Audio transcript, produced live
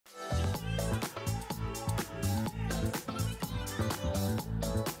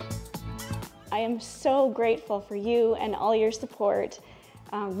I am so grateful for you and all your support,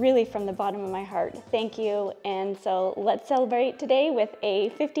 really from the bottom of my heart. Thank you. And so let's celebrate today with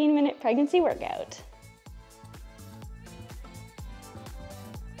a 15-minute pregnancy workout.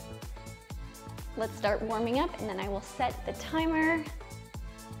 Let's start warming up, and then I will set the timer.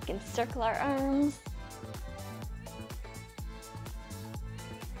 We can circle our arms.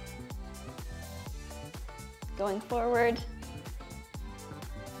 Going forward.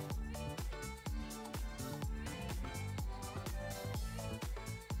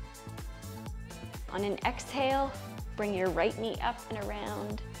 On an exhale, bring your right knee up and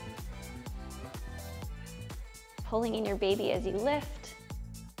around. Pulling in your baby as you lift.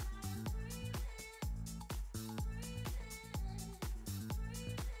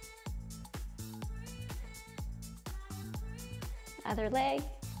 Other leg.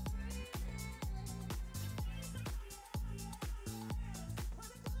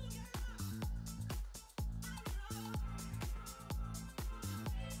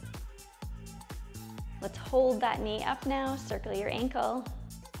 Let's hold that knee up now, circle your ankle.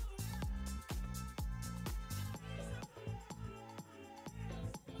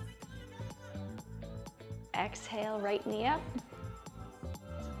 Exhale, right knee up.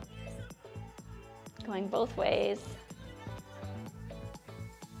 Going both ways.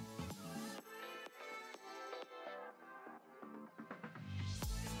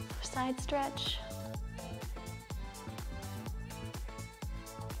 Side stretch.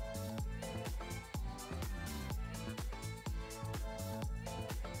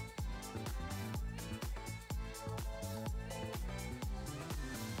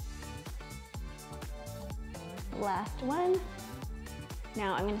 Last one.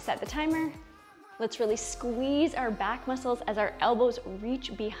 Now I'm going to set the timer. Let's really squeeze our back muscles as our elbows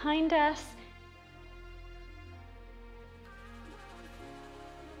reach behind us.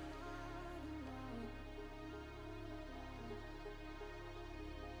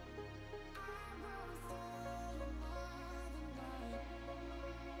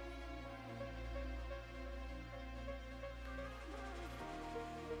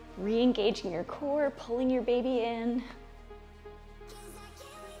 Re-engaging your core, pulling your baby in.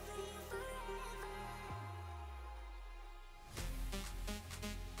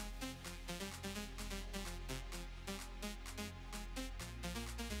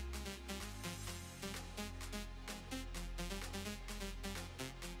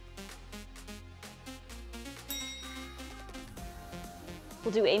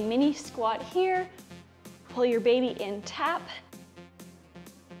 We'll do a mini squat here. Pull your baby in, tap.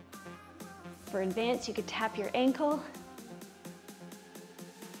 For advanced, you could tap your ankle.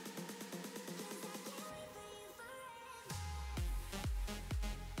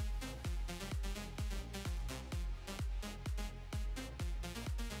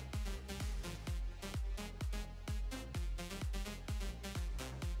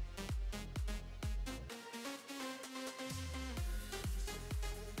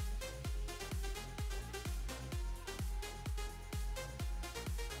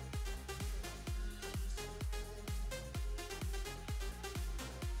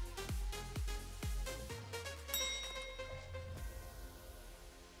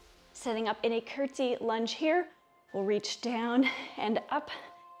 Setting up in a curtsy lunge here. We'll reach down and up.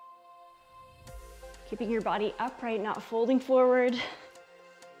 Keeping your body upright, not folding forward.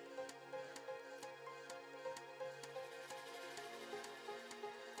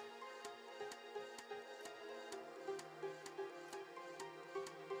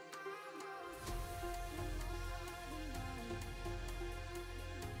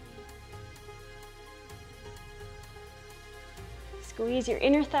 Squeeze your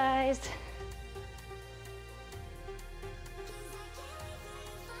inner thighs.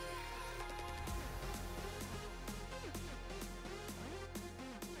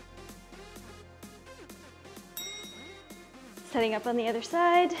 Setting up on the other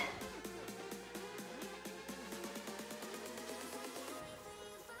side.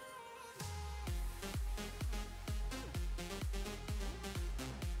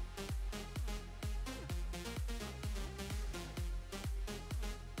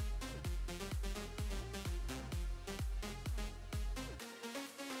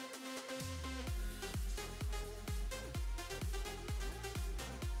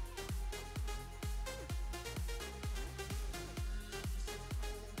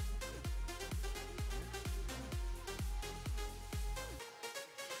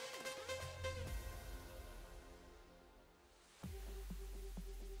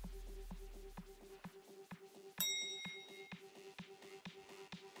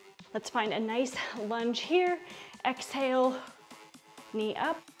 Let's find a nice lunge here. Exhale, knee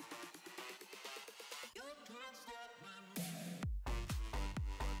up.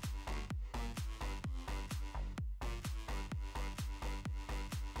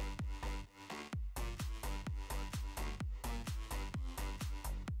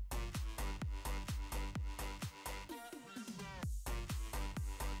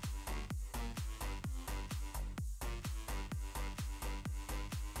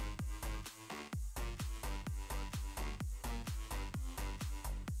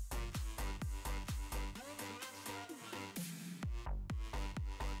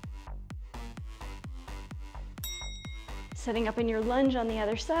 Setting up in your lunge on the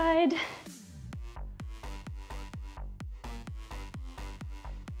other side.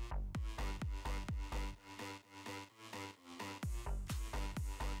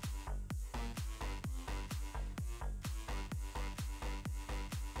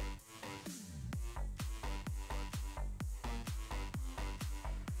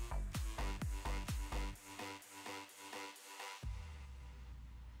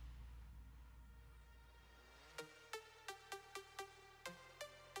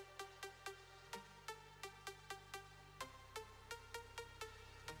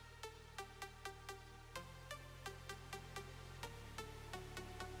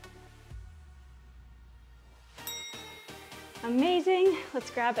 Amazing.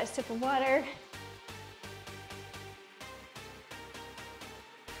 Let's grab a sip of water.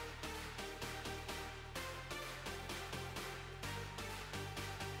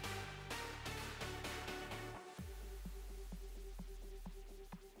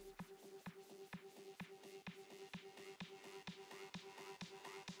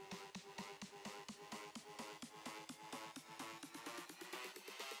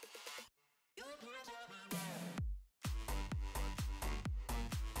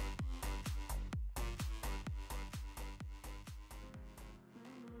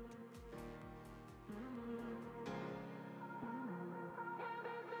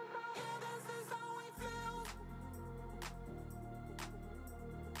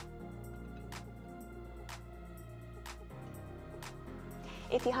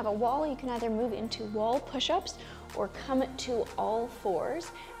 If you have a wall, you can either move into wall push-ups or come to all fours.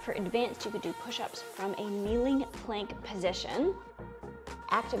 For advanced, you could do push-ups from a kneeling plank position,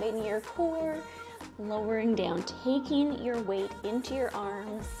 activating your core, lowering down, taking your weight into your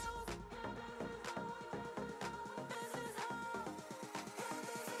arms.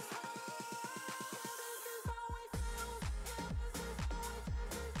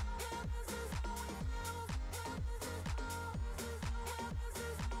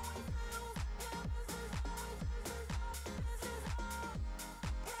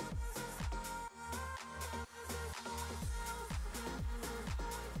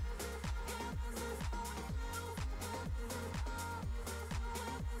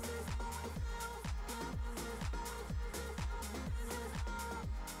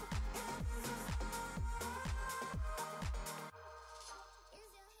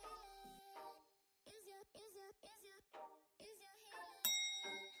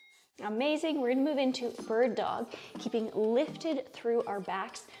 Amazing. We're gonna move into bird dog, keeping lifted through our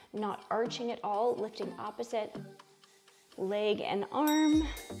backs, not arching at all, lifting opposite leg and arm.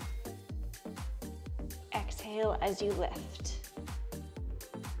 Exhale as you lift.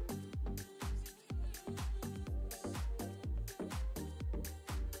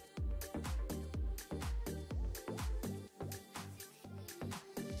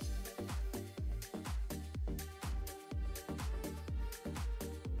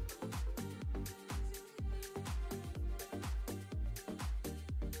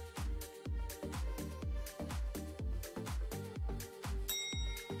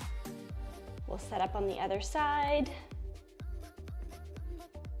 We'll set up on the other side.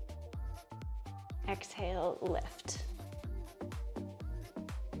 Exhale, lift.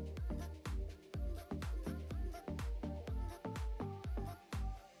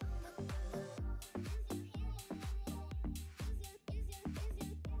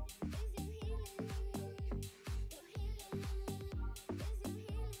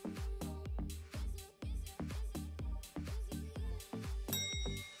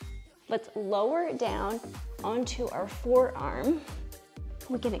 Let's lower down onto our forearm.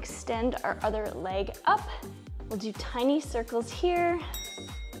 We can extend our other leg up. We'll do tiny circles here,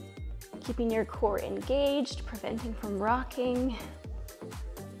 keeping your core engaged, preventing from rocking.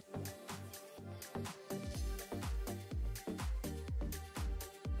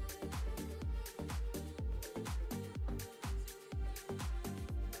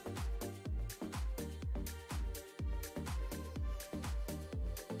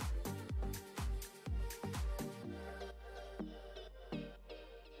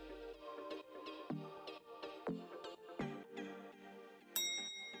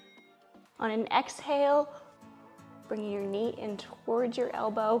 On an exhale, bringing your knee in towards your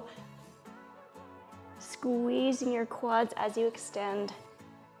elbow, squeezing your quads as you extend.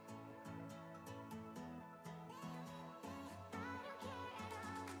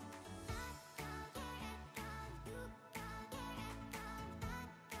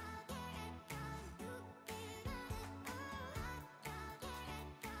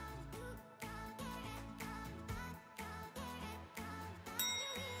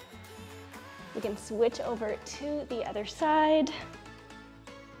 We can switch over to the other side.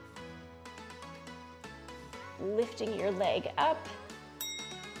 Lifting your leg up,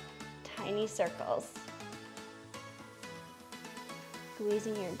 tiny circles.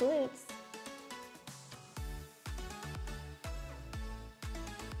 Squeezing your glutes.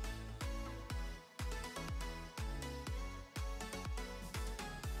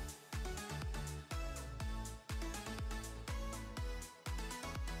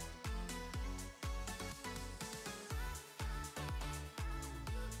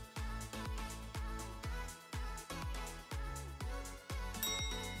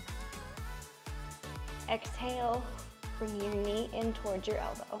 Exhale, bring your knee in towards your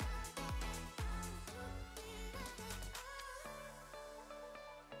elbow.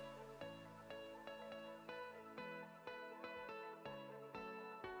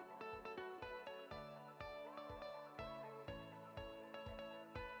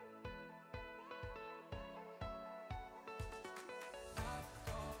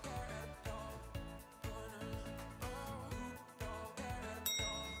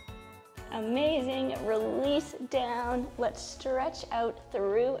 Amazing, release down. Let's stretch out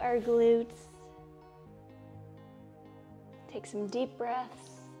through our glutes. Take some deep breaths.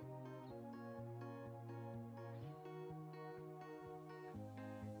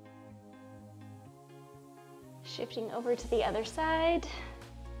 Shifting over to the other side.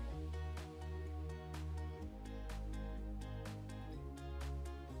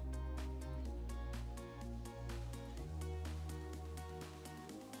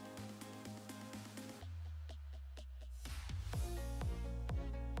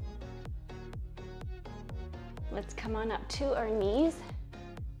 Let's come on up to our knees.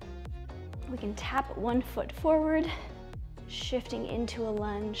 We can tap one foot forward, shifting into a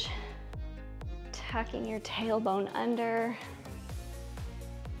lunge, tucking your tailbone under.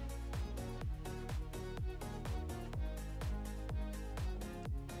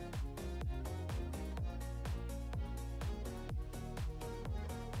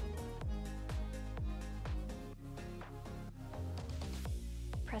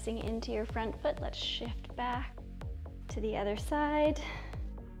 Pressing into your front foot, let's shift back to the other side.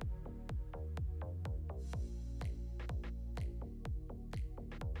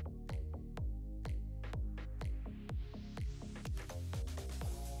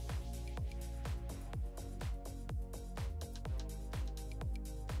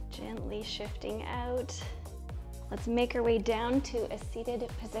 Gently shifting out. Let's make our way down to a seated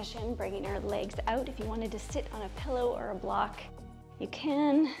position, bringing our legs out. If you wanted to sit on a pillow or a block, you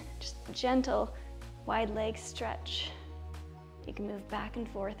can. Just gentle, wide leg stretch. You can move back and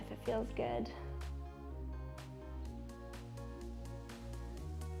forth if it feels good.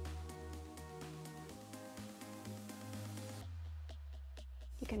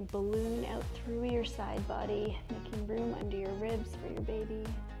 You can balloon out through your side body, making room under your ribs for your baby.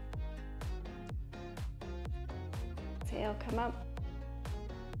 Exhale, come up.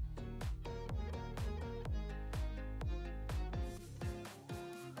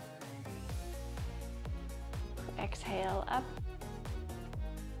 Exhale, up.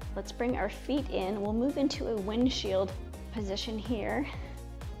 Let's bring our feet in. We'll move into a windshield position here.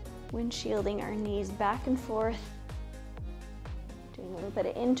 Windshielding our knees back and forth. Doing a little bit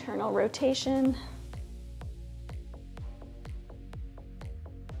of internal rotation.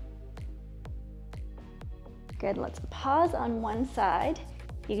 Good, let's pause on one side.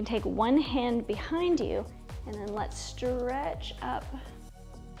 You can take one hand behind you and then let's stretch up.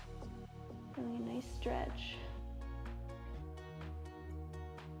 Really nice stretch.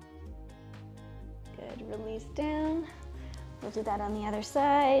 Good, release down. We'll do that on the other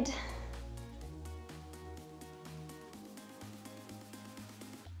side.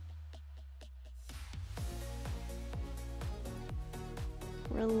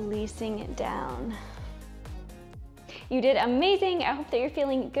 Releasing it down. You did amazing. I hope that you're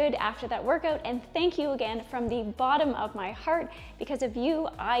feeling good after that workout, and thank you again from the bottom of my heart. Because of you,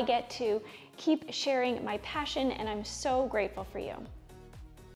 I get to keep sharing my passion, and I'm so grateful for you.